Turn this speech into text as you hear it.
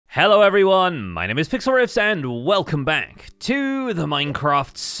Hello everyone, my name is Pixlriffs and welcome back to the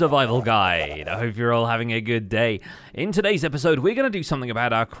Minecraft Survival Guide. I hope you're all having a good day. In today's episode, we're going to do something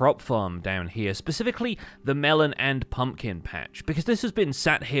about our crop farm down here, specifically the melon and pumpkin patch, because this has been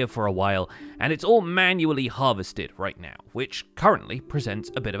sat here for a while and it's all manually harvested right now, which currently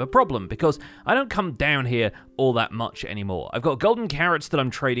presents a bit of a problem because I don't come down here all that much anymore. I've got golden carrots that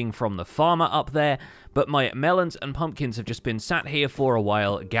I'm trading from the farmer up there, but my melons and pumpkins have just been sat here for a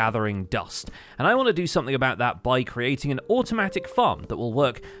while gathering dust. And I want to do something about that by creating an automatic farm that will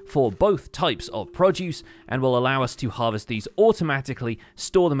work for both types of produce and will allow us to harvest these automatically,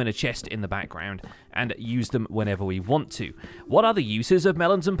 store them in a chest in the background, and use them whenever we want to. What are the uses of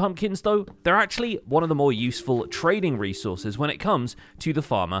melons and pumpkins though? They're actually one of the more useful trading resources when it comes to the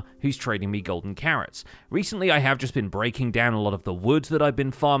farmer who's trading me golden carrots. Recently I have just been breaking down a lot of the wood that I've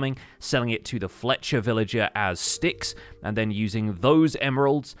been farming, selling it to the Fletcher villager as sticks, and then using those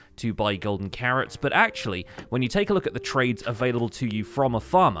emeralds to buy golden carrots. But actually, when you take a look at the trades available to you from a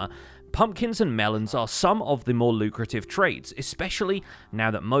farmer, pumpkins and melons are some of the more lucrative trades, especially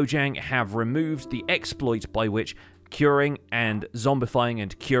now that Mojang have removed the exploit by which curing and zombifying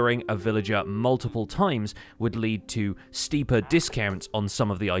and curing a villager multiple times would lead to steeper discounts on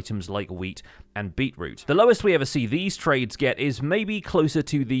some of the items like wheat and beetroot. The lowest we ever see these trades get is maybe closer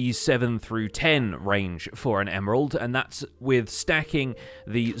to the 7 through 10 range for an emerald, and that's with stacking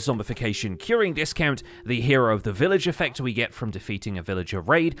the zombification curing discount, the hero of the village effect we get from defeating a villager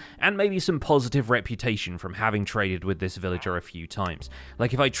raid, and maybe some positive reputation from having traded with this villager a few times.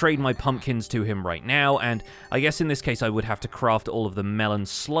 Like if I trade my pumpkins to him right now, and I guess in this case I would have to craft all of the melon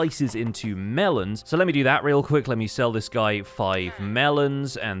slices into melons, so let me do that real quick. Let me sell this guy 5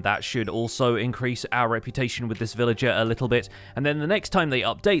 melons, and that should also increase our reputation with this villager a little bit. And then the next time they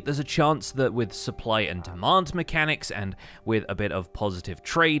update, there's a chance that with supply and demand mechanics and with a bit of positive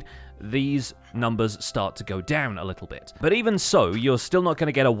trade, these numbers start to go down a little bit. But even so, you're still not going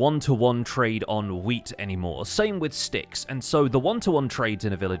to get a one-to-one trade on wheat anymore. Same with sticks. And so the one-to-one trades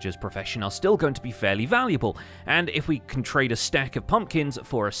in a villager's profession are still going to be fairly valuable. And if we can trade a stack of pumpkins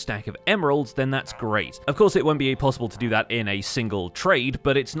for a stack of emeralds, then that's great. Of course, it won't be possible to do that in a single trade,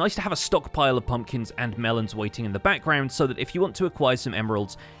 but it's nice to have a stockpile of pumpkins and melons waiting in the background so that if you want to acquire some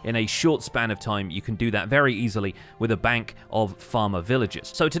emeralds in a short span of time, you can do that very easily with a bank of farmer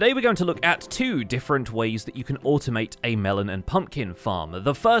villages. So today we're going to look at 2 different ways that you can automate a melon and pumpkin farm.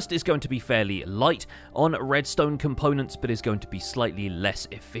 The first is going to be fairly light on redstone components, but is going to be slightly less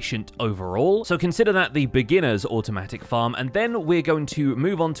efficient overall. So consider that the beginner's automatic farm, and then we're going to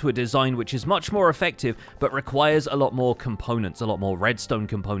move on to a design which is much more effective, but requires a lot more components, a lot more redstone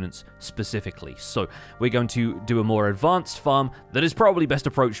components specifically. So we're going to do a more advanced farm that is probably best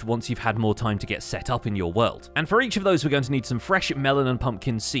approached once you've had more time to get set up in your world. And for each of those, we're going to need some fresh melon and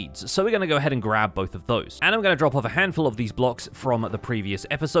pumpkin seeds. So we're going to go ahead and grab both of those. And I'm going to drop off a handful of these blocks from the previous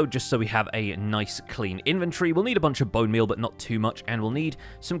episode just so we have a nice clean inventory. We'll need a bunch of bone meal, but not too much, and we'll need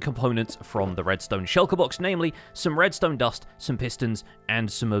some components from the redstone shulker box, namely some redstone dust, some pistons,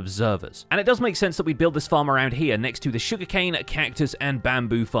 and some observers. And it does make sense that we build this farm around here next to the sugarcane, cactus, and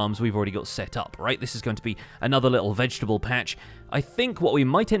bamboo farms we've already got set up, right? This is going to be another little vegetable patch. I think what we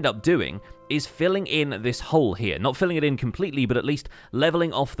might end up doing is filling in this hole here. Not filling it in completely, but at least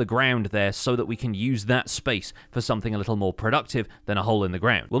leveling off the ground there so that we can use that space for something a little more productive than a hole in the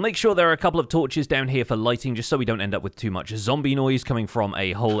ground. We'll make sure there are a couple of torches down here for lighting, just so we don't end up with too much zombie noise coming from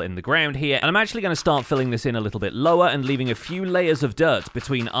a hole in the ground here. And I'm actually going to start filling this in a little bit lower and leaving a few layers of dirt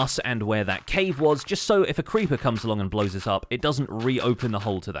between us and where that cave was, just so if a creeper comes along and blows us up, it doesn't reopen the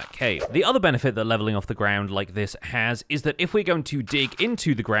hole to that cave. The other benefit that leveling off the ground like this has is that if we're going to dig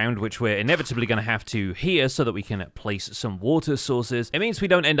into the ground, which we're inevitably going to have to here so that we can place some water sources, it means we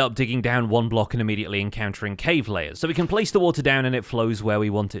don't end up digging down one block and immediately encountering cave layers. So we can place the water down and it flows where we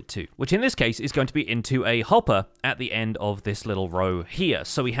want it to, which in this case is going to be into a hopper at the end of this little row here.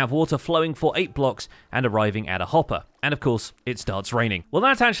 So we have water flowing for 8 blocks and arriving at a hopper. And of course, it starts raining. Well,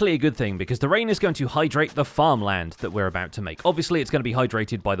 that's actually a good thing because the rain is going to hydrate the farmland that we're about to make. Obviously, it's going to be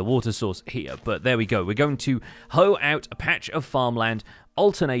hydrated by the water source here, but there we go. We're going to hoe out a patch of farmland,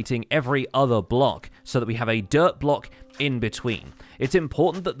 alternating every other block so that we have a dirt block in between. It's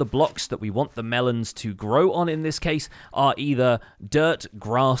important that the blocks that we want the melons to grow on in this case are either dirt,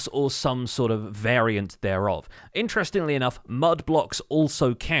 grass, or some sort of variant thereof. Interestingly enough, mud blocks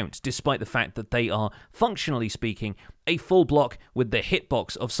also count, despite the fact that they are, functionally speaking, a full block with the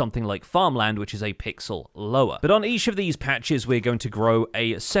hitbox of something like farmland, which is a pixel lower. But on each of these patches, we're going to grow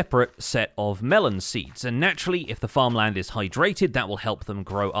a separate set of melon seeds, and naturally, if the farmland is hydrated, that will help them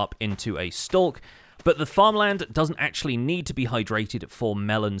grow up into a stalk, But the farmland doesn't actually need to be hydrated for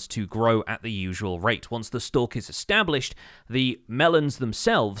melons to grow at the usual rate. Once the stalk is established, the melons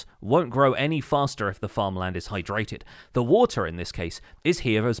themselves won't grow any faster if the farmland is hydrated. The water, in this case, is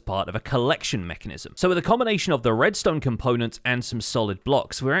here as part of a collection mechanism. So with a combination of the redstone components and some solid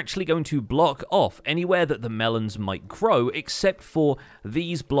blocks, we're actually going to block off anywhere that the melons might grow, except for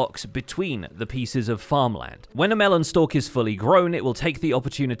these blocks between the pieces of farmland. When a melon stalk is fully grown, it will take the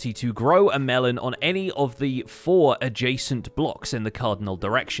opportunity to grow a melon on any of the 4 adjacent blocks in the cardinal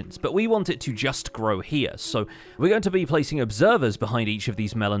directions, but we want it to just grow here, so we're going to be placing observers behind each of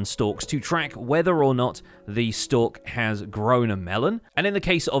these melon stalks to track whether or not the stalk has grown a melon. And in the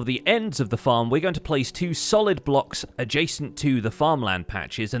case of the ends of the farm, we're going to place 2 solid blocks adjacent to the farmland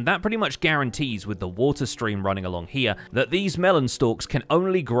patches, and that pretty much guarantees, with the water stream running along here, that these melon stalks can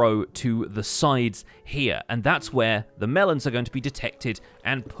only grow to the sides here, and that's where the melons are going to be detected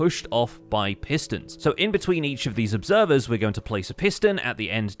and pushed off by pistons. So in between each of these observers, we're going to place a piston. At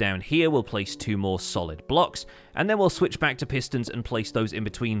the end down here, we'll place 2 more solid blocks, and then we'll switch back to pistons and place those in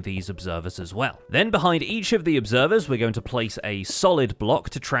between these observers as well. Then behind each of the observers, we're going to place a solid block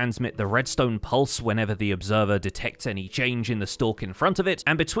to transmit the redstone pulse whenever the observer detects any change in the stalk in front of it,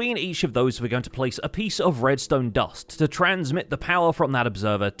 and between each of those, we're going to place a piece of redstone dust to transmit the power from that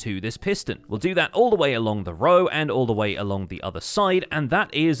observer to this piston. We'll do that all the way along the row and all the way along the other side, and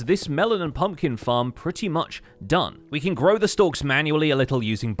that is this melon and pumpkin farm pretty much done. We can grow the stalks manually a little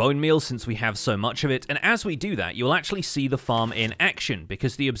using bone meal since we have so much of it, and as we do that, you'll actually see the farm in action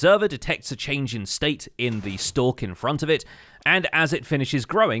because the observer detects a change in state in the stalk in front of it, and as it finishes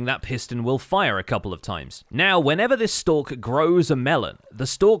growing, that piston will fire a couple of times. Now, whenever this stalk grows a melon, the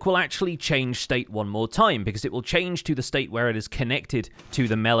stalk will actually change state one more time because it will change to the state where it is connected to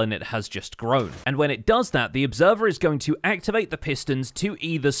the melon it has just grown. And when it does that, the observer is going to activate the pistons to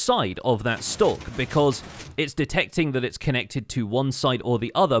either side of that stalk because it's detecting that it's connected to one side or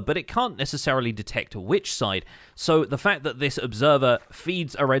the other, but it can't necessarily detect which side. So the fact that this observer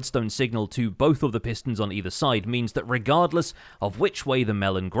feeds a redstone signal to both of the pistons on either side means that regardless of which way the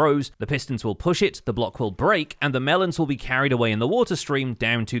melon grows, the pistons will push it, the block will break, and the melons will be carried away in the water stream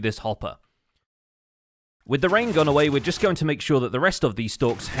down to this hopper. With the rain gone away, we're just going to make sure that the rest of these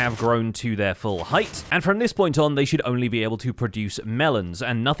stalks have grown to their full height, and from this point on, they should only be able to produce melons,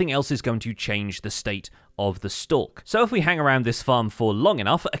 and nothing else is going to change the state of the stalk. So if we hang around this farm for long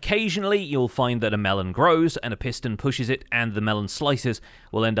enough, occasionally you'll find that a melon grows and a piston pushes it and the melon slices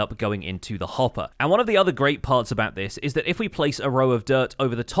will end up going into the hopper. And one of the other great parts about this is that if we place a row of dirt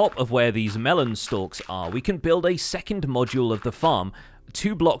over the top of where these melon stalks are, we can build a second module of the farm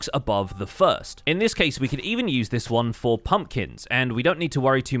 2 blocks above the first. In this case, we could even use this one for pumpkins, and we don't need to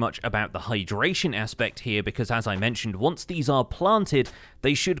worry too much about the hydration aspect here because, as I mentioned, once these are planted,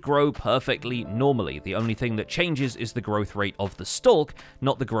 they should grow perfectly normally. The only thing that changes is the growth rate of the stalk,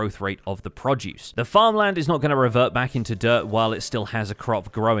 not the growth rate of the produce. The farmland is not going to revert back into dirt while it still has a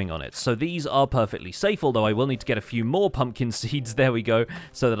crop growing on it, so these are perfectly safe, although I will need to get a few more pumpkin seeds, there we go,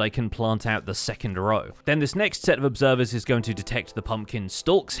 so that I can plant out the second row. Then this next set of observers is going to detect the pumpkin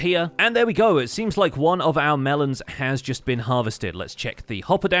stalks here, and there we go. It seems like one of our melons has just been harvested. Let's check the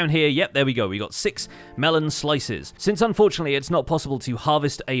hopper down here. Yep, there we go. We got 6 melon slices. Since unfortunately it's not possible to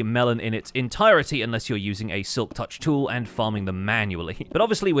harvest a melon in its entirety unless you're using a silk touch tool and farming them manually. But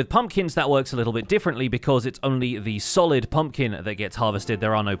obviously with pumpkins that works a little bit differently because it's only the solid pumpkin that gets harvested.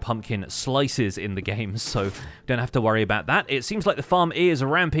 There are no pumpkin slices in the game, so don't have to worry about that. It seems like the farm is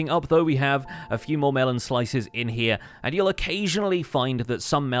ramping up though. We have a few more melon slices in here, and you'll occasionally find that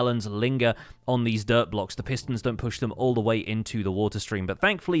some melons linger on these dirt blocks. The pistons don't push them all the way into the water stream, but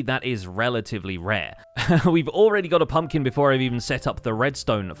thankfully that is relatively rare. We've already got a pumpkin before I've even set up the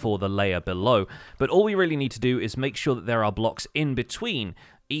redstone for the layer below, but all we really need to do is make sure that there are blocks in between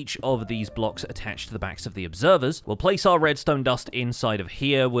each of these blocks attached to the backs of the observers. We'll place our redstone dust inside of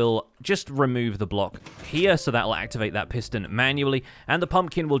here. We'll just remove the block here, so that'll activate that piston manually, and the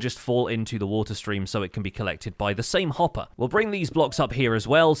pumpkin will just fall into the water stream so it can be collected by the same hopper. We'll bring these blocks up here as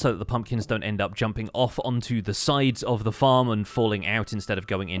well so that the pumpkins don't end up jumping off onto the sides of the farm and falling out instead of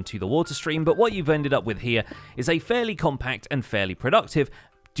going into the water stream, but what you've ended up with here is a fairly compact and fairly productive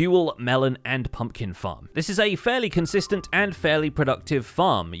dual melon and pumpkin farm. This is a fairly consistent and fairly productive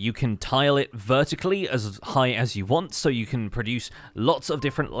farm. You can tile it vertically as high as you want, so you can produce lots of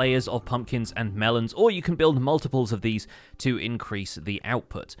different layers of pumpkins and melons, or you can build multiples of these to increase the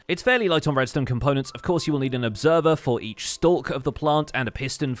output. It's fairly light on redstone components. Of course, you will need an observer for each stalk of the plant and a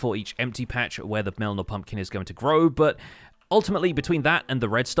piston for each empty patch where the melon or pumpkin is going to grow, but ultimately, between that and the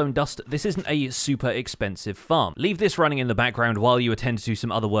redstone dust, this isn't a super expensive farm. Leave this running in the background while you attend to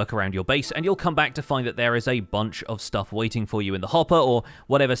some other work around your base, and you'll come back to find that there is a bunch of stuff waiting for you in the hopper or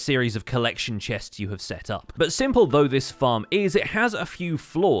whatever series of collection chests you have set up. But simple though this farm is, it has a few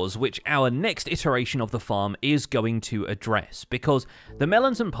flaws which our next iteration of the farm is going to address, because the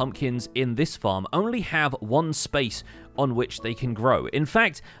melons and pumpkins in this farm only have one space on which they can grow. In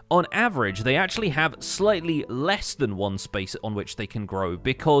fact, on average, they actually have slightly less than one space on which they can grow,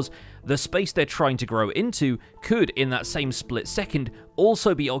 because the space they're trying to grow into could, in that same split second,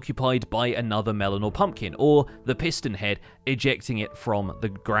 also be occupied by another melon or pumpkin, or the piston head ejecting it from the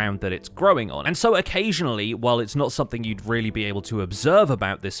ground that it's growing on. And so occasionally, while it's not something you'd really be able to observe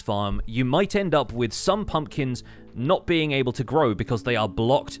about this farm, you might end up with some pumpkins not being able to grow because they are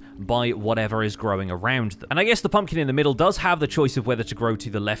blocked by whatever is growing around them. And I guess the pumpkin in the middle does have the choice of whether to grow to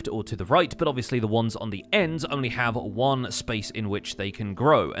the left or to the right, but obviously the ones on the ends only have one space in which they can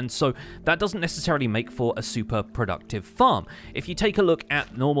grow, and so that doesn't necessarily make for a super productive farm. If you take a look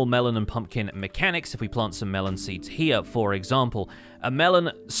at normal melon and pumpkin mechanics, if we plant some melon seeds here, for example, a melon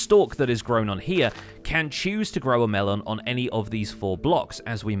stalk that is grown on here can choose to grow a melon on any of these 4 blocks,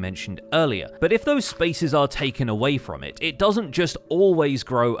 as we mentioned earlier. But if those spaces are taken away from it, it doesn't just always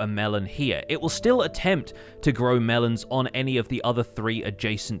grow a melon here. It will still attempt to grow melons on any of the other 3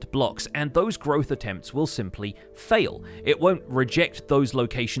 adjacent blocks, and those growth attempts will simply fail. It won't reject those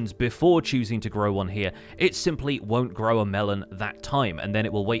locations before choosing to grow one here. It simply won't grow a melon that time, and then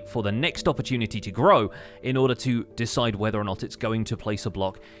it will wait for the next opportunity to grow in order to decide whether or not it's going to place a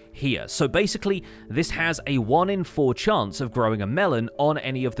block here. So basically, this has a 1 in 4 chance of growing a melon on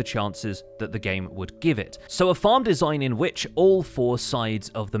any of the chances that the game would give it. So a farm design in which all 4 sides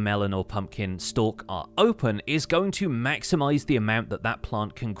of the melon or pumpkin stalk are open is going to maximize the amount that that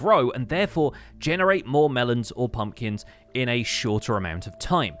plant can grow, and therefore generate more melons or pumpkins in a shorter amount of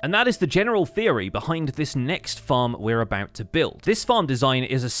time. And that is the general theory behind this next farm we're about to build. This farm design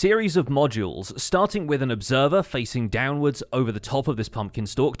is a series of modules, starting with an observer facing downwards over the top of this pumpkin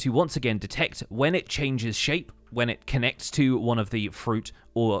stalk to once again detect when it changes shape, when it connects to one of the fruit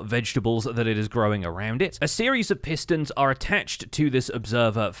or vegetables that it is growing around it. A series of pistons are attached to this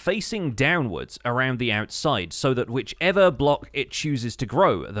observer facing downwards around the outside, so that whichever block it chooses to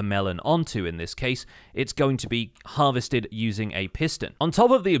grow the melon onto, in this case, it's going to be harvested using a piston. On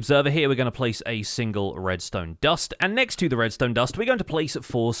top of the observer here, we're going to place a single redstone dust, and next to the redstone dust, we're going to place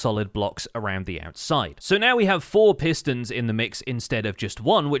 4 solid blocks around the outside. So now we have 4 pistons in the mix instead of just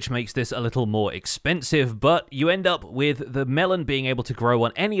 1, which makes this a little more expensive, but you end up with the melon being able to grow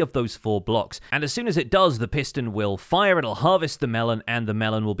on any of those 4 blocks, and as soon as it does, the piston will fire, it'll harvest the melon, and the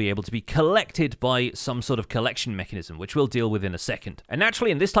melon will be able to be collected by some sort of collection mechanism, which we'll deal with in a second. And naturally,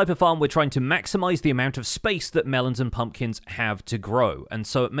 in this type of farm, we're trying to maximize the amount of space that melons and pumpkins have to grow, and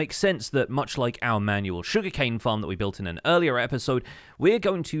so it makes sense that, much like our manual sugarcane farm that we built in an earlier episode, we're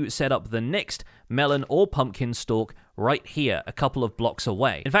going to set up the next melon or pumpkin stalk right here, a couple of blocks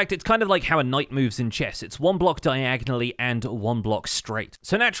away. In fact, it's kind of like how a knight moves in chess. It's 1 block diagonally and 1 block straight.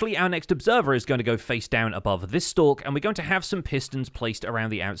 So naturally, our next observer is going to go face down above this stalk, and we're going to have some pistons placed around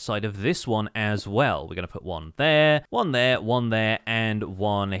the outside of this one as well. We're going to put 1 there, 1 there, 1 there, and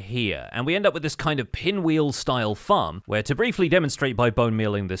 1 here. And we end up with this kind of pinwheel style farm, where, to briefly demonstrate by bone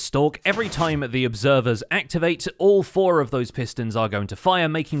mealing this stalk, every time the observers activate, all 4 of those pistons are going to fire,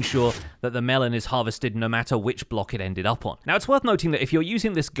 making sure that the melon is harvested no matter which block it ended up on. Now, it's worth noting that if you're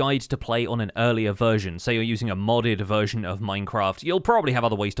using this guide to play on an earlier version, say you're using a modded version of Minecraft, you'll probably have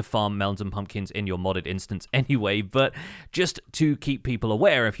other ways to farm melons and pumpkins in your modded instance anyway, but just to keep people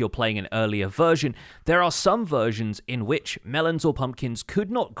aware, if you're playing an earlier version, there are some versions in which melons or pumpkins could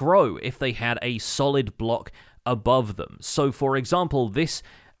not grow if they had a solid block above them. So, for example, this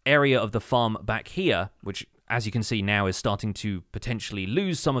area of the farm back here, which, as you can see now, is starting to potentially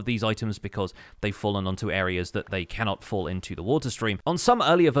lose some of these items because they've fallen onto areas that they cannot fall into the water stream. On some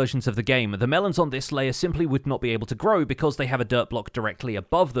earlier versions of the game, the melons on this layer simply would not be able to grow because they have a dirt block directly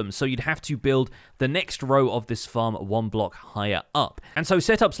above them, so you'd have to build the next row of this farm 1 block higher up. And so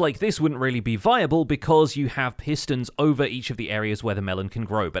setups like this wouldn't really be viable because you have pistons over each of the areas where the melon can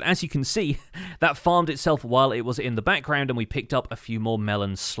grow. But as you can see, that farmed itself while it was in the background, and we picked up a few more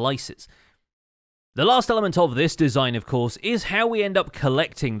melon slices. The last element of this design, of course, is how we end up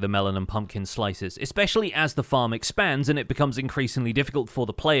collecting the melon and pumpkin slices, especially as the farm expands and it becomes increasingly difficult for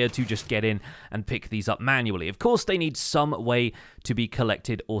the player to just get in and pick these up manually. Of course, they need some way to be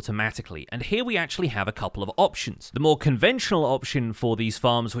collected automatically, and here we actually have a couple of options. The more conventional option for these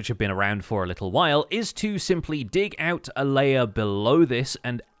farms, which have been around for a little while, is to simply dig out a layer below this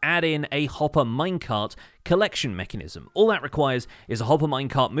and add in a hopper minecart collection mechanism. All that requires is a hopper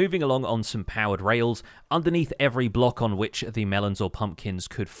minecart moving along on some powered rails underneath every block on which the melons or pumpkins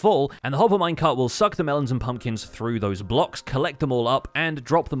could fall, and the hopper minecart will suck the melons and pumpkins through those blocks, collect them all up, and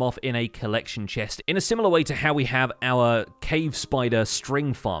drop them off in a collection chest in a similar way to how we have our cave spider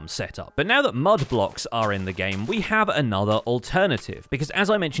string farm set up. But now that mud blocks are in the game, we have another alternative, because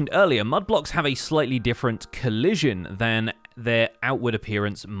as I mentioned earlier, mud blocks have a slightly different collision than their outward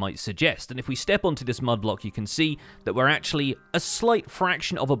appearance might suggest. And if we step onto this mud block, you can see that we're actually a slight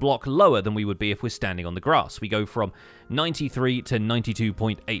fraction of a block lower than we would be if we're standing on the grass. We go from 93 to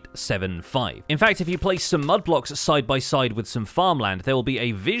 92.875. In fact, if you place some mud blocks side by side with some farmland, there will be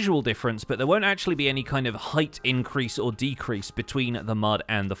a visual difference, but there won't actually be any kind of height increase or decrease between the mud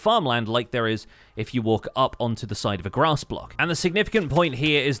and the farmland like there is if you walk up onto the side of a grass block. And the significant point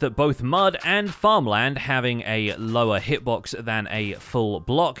here is that both mud and farmland having a lower hitbox than a full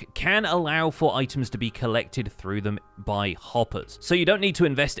block can allow for items to be collected through them by hoppers. So you don't need to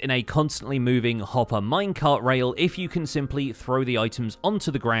invest in a constantly moving hopper minecart rail if you can simply throw the items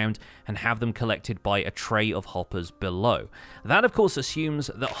onto the ground and have them collected by a tray of hoppers below. That of course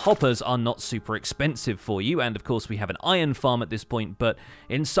assumes that hoppers are not super expensive for you, and of course we have an iron farm at this point, but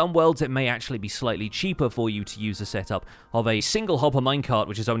in some worlds it may actually be slightly cheaper for you to use a setup of a single hopper minecart,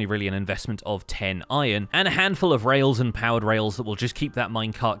 which is only really an investment of 10 iron, and a handful of rails and powered rails that will just keep that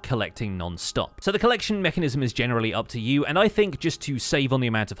minecart collecting non-stop. So the collection mechanism is generally up to you, and I think just to save on the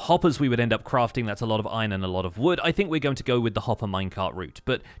amount of hoppers we would end up crafting, that's a lot of iron and a lot of wood, I think we're going to go with the hopper minecart route,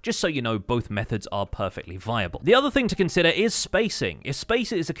 but just so you know, both methods are perfectly viable. The other thing to consider is spacing. If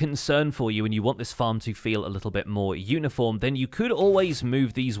space is a concern for you and you want this farm to feel a little bit more uniform, then you could always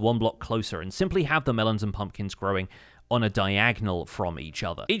move these one block closer and simply have the melons and pumpkins growing on a diagonal from each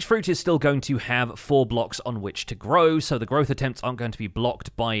other. Each fruit is still going to have 4 blocks on which to grow, so the growth attempts aren't going to be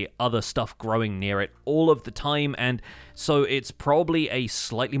blocked by other stuff growing near it all of the time, and so it's probably a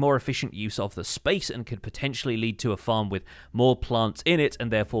slightly more efficient use of the space and could potentially lead to a farm with more plants in it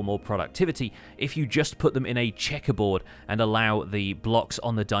and therefore more productivity if you just put them in a checkerboard and allow the blocks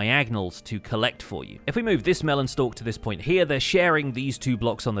on the diagonals to collect for you. If we move this melon stalk to this point here, they're sharing these 2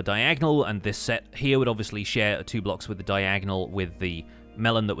 blocks on the diagonal, and this set here would obviously share 2 blocks with the diagonal with the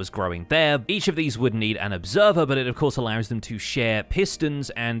melon that was growing there. Each of these would need an observer, but it of course allows them to share pistons,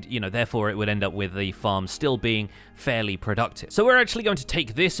 and therefore it would end up with the farm still being fairly productive. So we're actually going to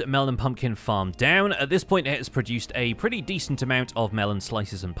take this melon and pumpkin farm down. At this point it has produced a pretty decent amount of melon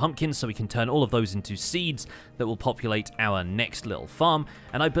slices and pumpkins, so we can turn all of those into seeds that will populate our next little farm.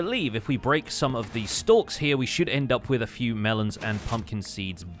 And I believe if we break some of the stalks here, we should end up with a few melons and pumpkin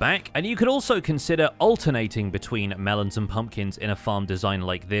seeds back. And you could also consider alternating between melons and pumpkins in a farm design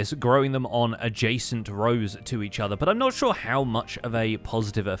like this, growing them on adjacent rows to each other, but I'm not sure how much of a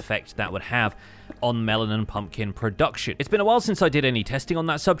positive effect that would have on melon and pumpkin production. It's been a while since I did any testing on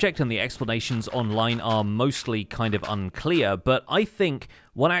that subject, and the explanations online are mostly kind of unclear, but I think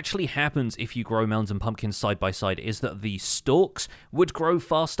what actually happens if you grow melons and pumpkins side by side is that the stalks would grow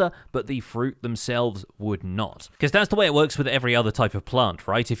faster, but the fruit themselves would not. Because that's the way it works with every other type of plant,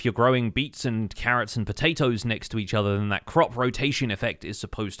 right? If you're growing beets and carrots and potatoes next to each other, then that crop rotation effect is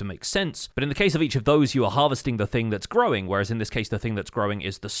supposed to make sense. But in the case of each of those, you are harvesting the thing that's growing, whereas in this case, the thing that's growing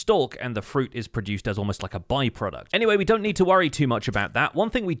is the stalk, and the fruit is produced as almost like a byproduct. Anyway, we don't need to worry too much about that. One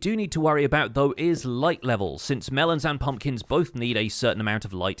thing we do need to worry about, though, is light levels, since melons and pumpkins both need a certain amount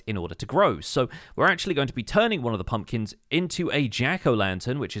of light in order to grow. So we're actually going to be turning one of the pumpkins into a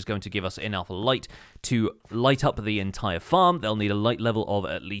jack-o'-lantern, which is going to give us enough light to light up the entire farm. They'll need a light level of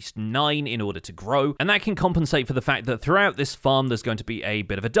at least 9 in order to grow, and that can compensate for the fact that throughout this farm there's going to be a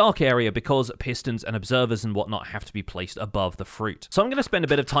bit of a dark area because pistons and observers and whatnot have to be placed above the fruit. So I'm going to spend a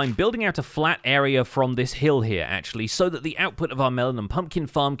bit of time building out a flat area from this hill here, actually, so that the output of our melon and pumpkin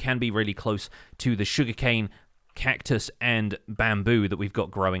farm can be really close to the sugarcane, cactus, and bamboo that we've got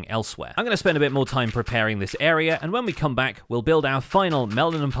growing elsewhere. I'm going to spend a bit more time preparing this area, and when we come back, we'll build our final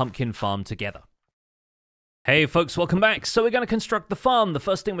melon and pumpkin farm together. Hey folks, welcome back. So we're going to construct the farm. The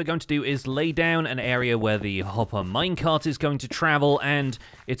first thing we're going to do is lay down an area where the hopper minecart is going to travel, and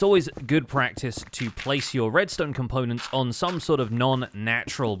it's always good practice to place your redstone components on some sort of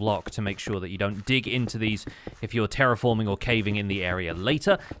non-natural block to make sure that you don't dig into these if you're terraforming or caving in the area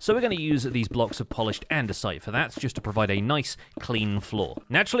later. So we're going to use these blocks of polished andesite for that, just to provide a nice clean floor.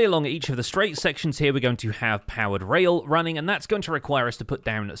 Naturally, along each of the straight sections here, we're going to have powered rail running, and that's going to require us to put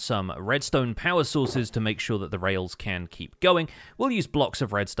down some redstone power sources to make sure sure that the rails can keep going. We'll use blocks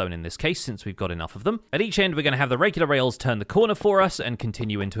of redstone in this case, since we've got enough of them. At each end, we're going to have the regular rails turn the corner for us and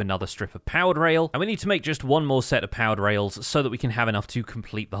continue into another strip of powered rail. And we need to make just one more set of powered rails so that we can have enough to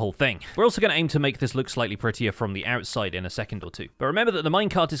complete the whole thing. We're also going to aim to make this look slightly prettier from the outside in a second or two. But remember that the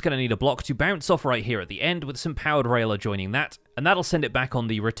minecart is going to need a block to bounce off right here at the end, with some powered rail adjoining that, and that'll send it back on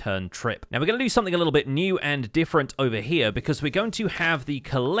the return trip. Now we're going to do something a little bit new and different over here, because we're going to have the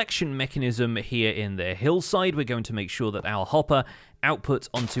collection mechanism here in the hillside. We're going to make sure that our hopper output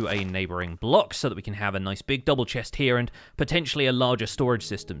onto a neighboring block so that we can have a nice big double chest here and potentially a larger storage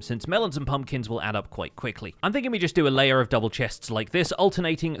system, since melons and pumpkins will add up quite quickly. I'm thinking we just do a layer of double chests like this,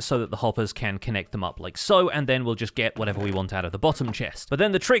 alternating so that the hoppers can connect them up like so, and then we'll just get whatever we want out of the bottom chest. But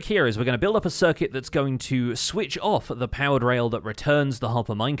then the trick here is we're going to build up a circuit that's going to switch off the powered rail that returns the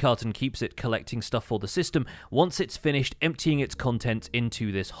hopper minecart and keeps it collecting stuff for the system once it's finished emptying its contents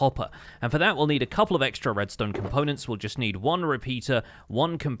into this hopper. And for that, we'll need a couple of extra redstone components. We'll just need one repeater,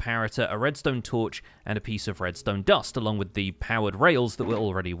 one comparator, a redstone torch, and a piece of redstone dust, along with the powered rails that we're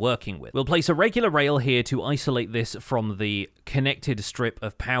already working with. We'll place a regular rail here to isolate this from the connected strip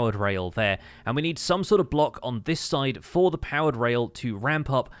of powered rail there, and we need some sort of block on this side for the powered rail to ramp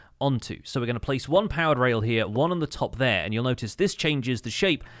up onto. So we're going to place one powered rail here, one on the top there, and you'll notice this changes the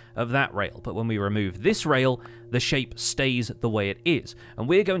shape of that rail. But when we remove this rail, the shape stays the way it is. And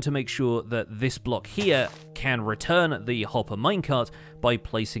we're going to make sure that this block here can return the hopper minecart by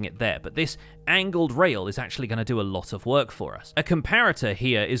placing it there. But this angled rail is actually going to do a lot of work for us. A comparator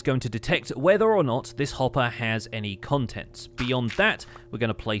here is going to detect whether or not this hopper has any contents. Beyond that, we're going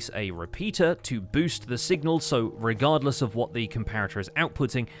to place a repeater to boost the signal, so regardless of what the comparator is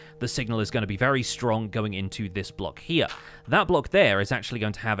outputting, the signal is going to be very strong going into this block here. That block there is actually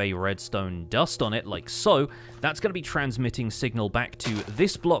going to have a redstone dust on it, like so. That's going to be transmitting signal back to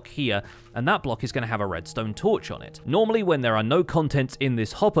this block here, and that block is going to have a redstone torch on it. Normally, when there are no contents in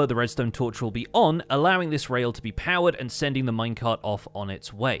this hopper, the redstone torch will be on, allowing this rail to be powered and sending the minecart off on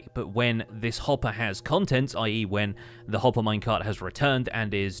its way. But when this hopper has contents, i.e. when the hopper minecart has returned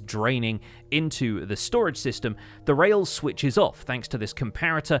and is draining into the storage system, the rail switches off thanks to this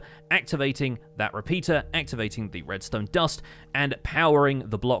comparator activating that repeater, activating the redstone dust, and powering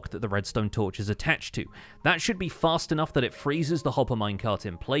the block that the redstone torch is attached to. That should be fast enough that it freezes the hopper minecart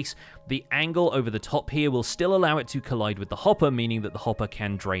in place. The angle over the top here will still allow it to collide with the hopper, meaning that the hopper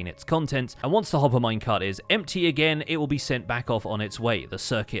can drain its contents. And once the hopper minecart is empty again, it will be sent back off on its way. The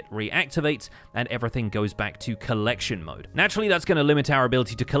circuit reactivates and everything goes back to collection mode. Naturally, that's going to limit our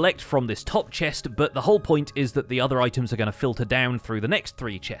ability to collect from this top chest, but the whole point is that the other items are going to filter down through the next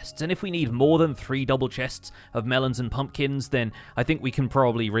 3 chests. And if we need more than 3 double chests of melons and pumpkins, then I think we can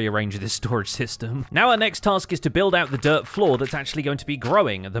probably rearrange this storage system. Now our next task is to build out the dirt floor that's actually going to be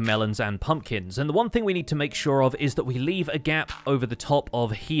growing the melons and pumpkins. And the one thing we need to make sure of is that we leave a gap over the top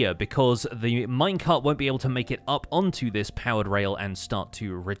of here, because the minecart won't be able to make it up onto this powered rail and start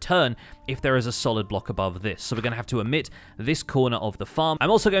to return if there is a solid block above this. So we're going to have to omit this corner of the farm.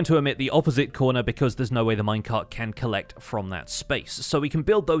 I'm also going to omit the opposite corner because there's no way the minecart can collect from that space. So we can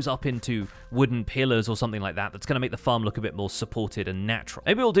build those up into wooden pillars or something like that. That's going to make the farm look a bit more supported and natural.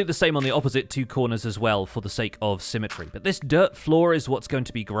 Maybe we'll do the same on the opposite 2 corners as well for the sake of symmetry. But this dirt floor is what's going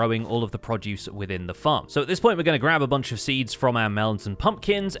to be growing all of the produce within the farm. So at this point, we're going to grab a bunch of seeds from our melons and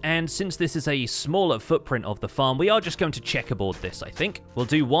pumpkins, and since this is a smaller footprint of the farm, we are just going to checkerboard this, I think. We'll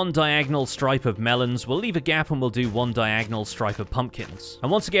do 1 diagonal stripe of melons, we'll leave a gap, and we'll do 1 diagonal stripe of pumpkins.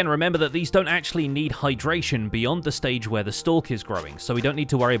 And once again, remember that these don't actually need hydration beyond the stage where the stalk is growing, so we don't need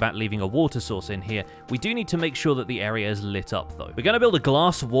to worry about leaving a water source in here. We do need to make sure that the area is lit up, though. We're going to build a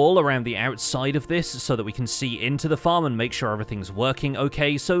glass wall around the outside of this so that we can see into the farm and make sure everything's working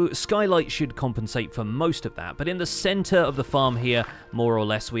okay, so skylight should compensate for most of that. But in the center of the farm here, more or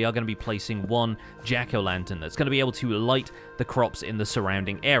less, we are going to be placing 1 jack-o'-lantern that's going to be able to light the crops in the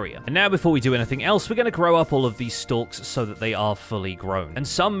surrounding area. And now, before we do anything else, we're going to grow up all of these stalks so that they are fully grown. And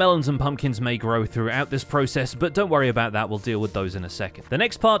some melons and pumpkins may grow throughout this process, but don't worry about that, we'll deal with those in a second. The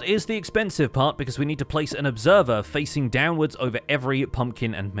next part is the expensive part, because we need to place an observer facing downwards over every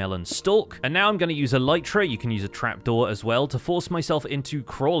pumpkin and melon stalk. And now I'm going to use a elytra, you can use a trapdoor as well, to force myself into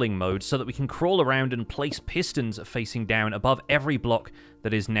crawling mode so that we can crawl around and place pistons facing down above every block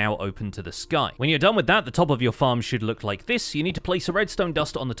that is now open to the sky. When you're done with that, the top of your farm should look like this. You need to place a redstone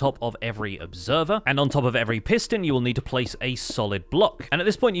dust on the top of every observer, and on top of every piston, you will need to place a solid block. And at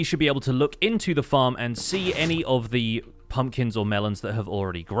this point, you should be able to look into the farm and see any of the pumpkins or melons that have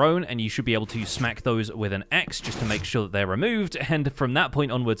already grown, and you should be able to smack those with an axe just to make sure that they're removed, and from that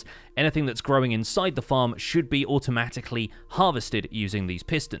point onwards, anything that's growing inside the farm should be automatically harvested using these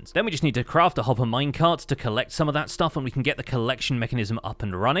pistons. Then we just need to craft a hopper minecart to collect some of that stuff, and we can get the collection mechanism up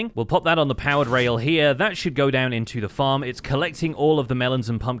and running. We'll pop that on the powered rail here. That should go down into the farm. It's collecting all of the melons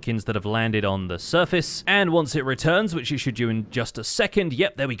and pumpkins that have landed on the surface, and once it returns, which it should do in just a second,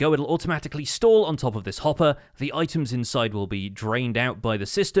 yep, there we go, it'll automatically stall on top of this hopper. The items inside will be drained out by the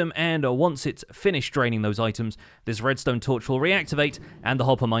system, and once it's finished draining those items, this redstone torch will reactivate, and the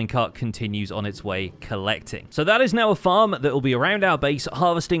hopper minecart continues on its way collecting. So that is now a farm that will be around our base,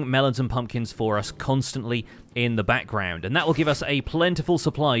 harvesting melons and pumpkins for us constantly in the background, and that will give us a plentiful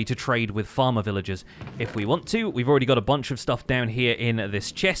supply to trade with farmer villagers if we want to. We've already got a bunch of stuff down here in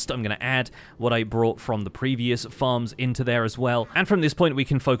this chest. I'm going to add what I brought from the previous farms into there as well, and from this point we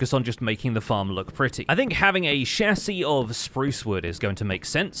can focus on just making the farm look pretty. I think having a chassis of spruce wood is going to make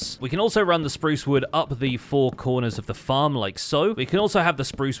sense. We can also run the spruce wood up the four corners of the farm like so. We can also have the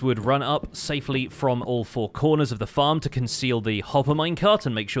spruce wood run up safely from all four corners of the farm to conceal the hopper minecart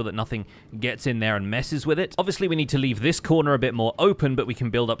and make sure that nothing gets in there and messes with it. Obviously, we need to leave this corner a bit more open, but we can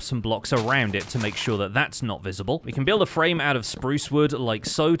build up some blocks around it to make sure that that's not visible. We can build a frame out of spruce wood like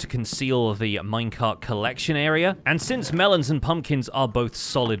so to conceal the minecart collection area. And since melons and pumpkins are both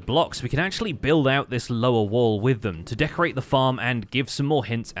solid blocks, we can actually build out this lower wall with them to decorate the farm and give some more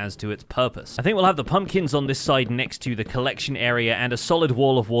hints as to its purpose. I think we'll have the pumpkins on this side next to the collection area and a solid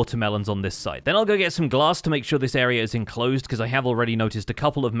wall of watermelons on this side. Then I'll go get some glass to make sure this area is enclosed, because I have already noticed a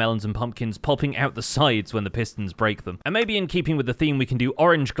couple of melons and pumpkins popping out the sides when the pistons break them. And maybe in keeping with the theme, we can do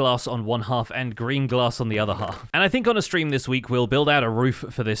orange glass on one half and green glass on the other half. And I think on a stream this week, we'll build out a roof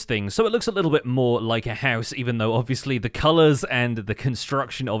for this thing, so it looks a little bit more like a house, even though obviously the colors and the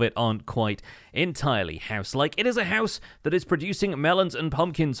construction of it aren't quite entirely house-like. It is a house that is producing melons and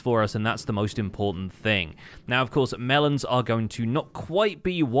pumpkins for us, and that's the most important thing. Now, of course, melons are going to not quite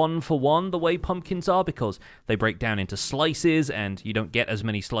be one-for-one the way pumpkins are, because they break down into slices, and you don't get as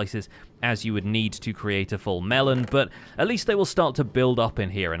many slices as you would need to create a full melon, but at least they will start to build up in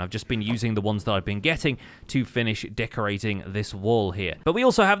here, and I've just been using the ones that I've been getting to finish decorating this wall here. But we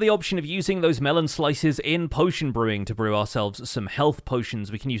also have the option of using those melon slices in potion brewing to brew ourselves some health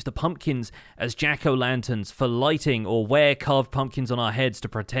potions. We can use the pumpkins as jack-o'-lanterns for lighting, or wear carved pumpkins on our heads to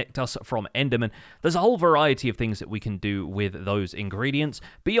protect us from endermen. There's a whole variety of things that we can do with those ingredients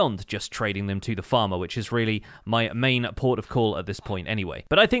beyond just trading them to the farmer, which is really my main port of call at this point anyway.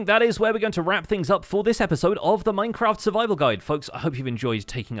 But I think that is where we're going to wrap things up for this episode of the Minecraft Survival Guide. Folks, I hope you've enjoyed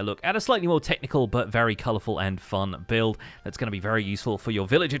taking a look at a slightly more technical but very colourful and fun build that's going to be very useful for your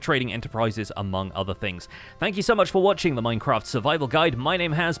villager trading enterprises, among other things. Thank you so much for watching the Minecraft Survival Guide. My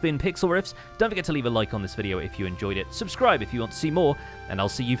name has been Pixlriffs. Don't forget to leave a like on this video if you enjoyed it, subscribe if you want to see more, and I'll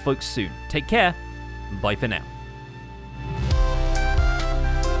see you folks soon. Take care, bye for now.